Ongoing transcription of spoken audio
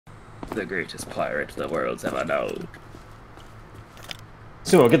The greatest pirate the world's ever known.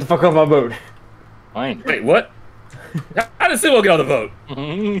 Sumo, get the fuck off my boat. Fine. Wait, what? How did Sumo get on the boat?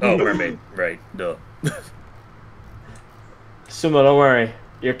 Oh, mermaid. Right, duh. Sumo, don't worry.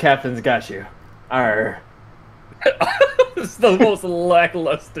 Your captain's got you. Arr. It's the most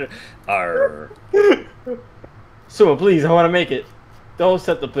lackluster. Arr. Sumo, please, I want to make it. Don't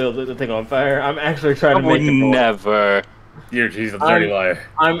set the thing on fire. I'm actually trying to make it. Never. He's a dirty liar.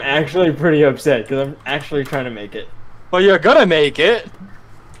 I'm actually pretty upset because I'm actually trying to make it. Well, you're gonna make it.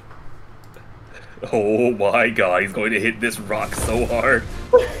 Oh my god, he's going to hit this rock so hard.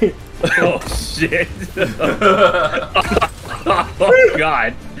 Oh shit. Oh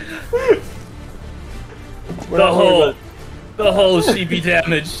god. The whole should be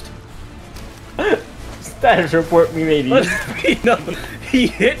damaged. Status report me, maybe. He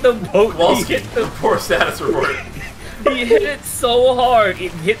hit the boat. Walls get the poor status report. He hit it so hard,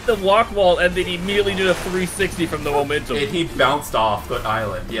 it hit the walk wall, and then he immediately did a 360 from the momentum. And he bounced off the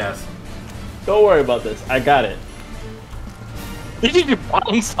island, yes. Don't worry about this. I got it. Did you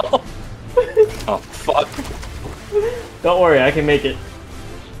bounce off? Oh, fuck. Don't worry, I can make it.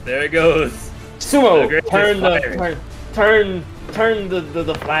 There it goes. Sumo, turn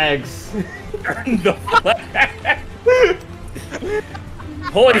the flags. Turn the flag.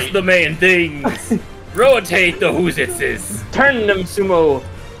 Hoist the main things. Rotate the whoositses. Turn them, Sumo.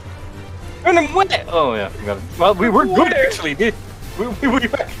 Turn them wet. Oh yeah. Well, we were good actually. We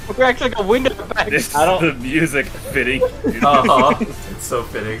actually got wind at the back. This is the music fitting. It's so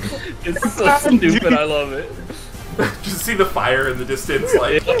fitting. It's so stupid. I love it. Just see the fire in the distance,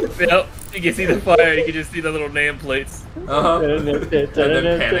 like. Yep. You can see the fire. You can just see the little nameplates. And then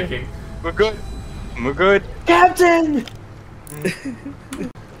panicking. We're good. We're good. Captain.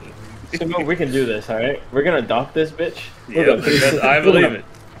 Sumo, we can do this, alright? We're gonna dock this bitch. Yep, I believe it.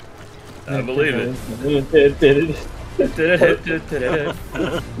 I believe it.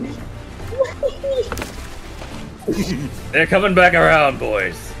 They're coming back around,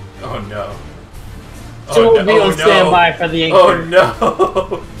 boys. Oh no. Sumo will be on standby for the anchor. Oh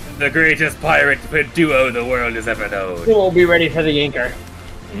no. The greatest pirate duo the world has ever known. Sumo will be ready for the anchor.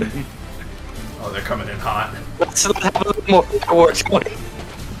 Oh, they're coming in hot. Let's have a little more fireworks going.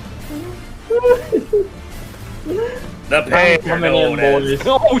 The pair known as...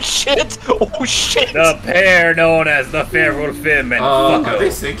 Oh shit! Oh shit! The pair known as the Fairwolf-Fim and Fucko. Are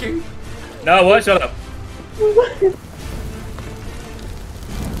they sinking? No, what? Shut up.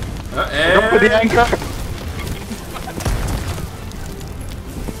 Up for the anchor!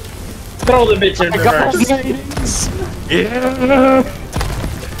 Throw the bitch in reverse. Yeah!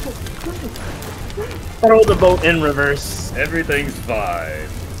 Throw the boat in reverse. Everything's fine.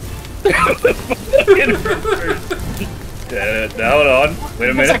 In reverse. Hold on. Wait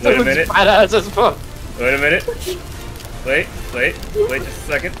a minute. Wait a minute. Wait a minute. Wait just a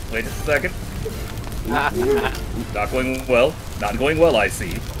second. Wait just a second. Not going well. Not going well, I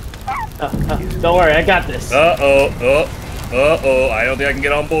see. Don't worry, I got this. Uh-oh. I don't think I can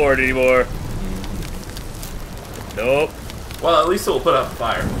get on board anymore. Nope. Well, at least it will put out the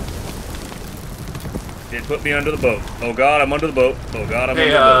fire. It put me under the boat. Oh god, I'm under the boat. Oh god, I'm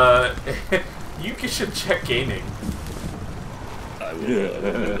under the boat. You should check gaming. I will.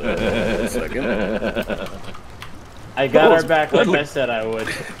 In a second. I got our back like I said I would.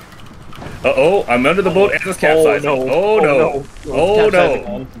 Uh-oh, I'm under the boat and it's capsizing. Oh no. Oh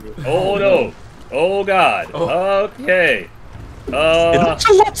no. Oh no. Oh god. Okay. It looks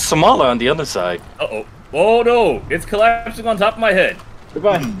a lot smaller on the other side. Uh-oh. Oh no. It's collapsing on top of my head.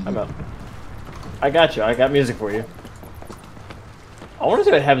 Goodbye. I'm out. I got you. I got music for you. I wonder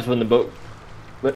what happens when the boat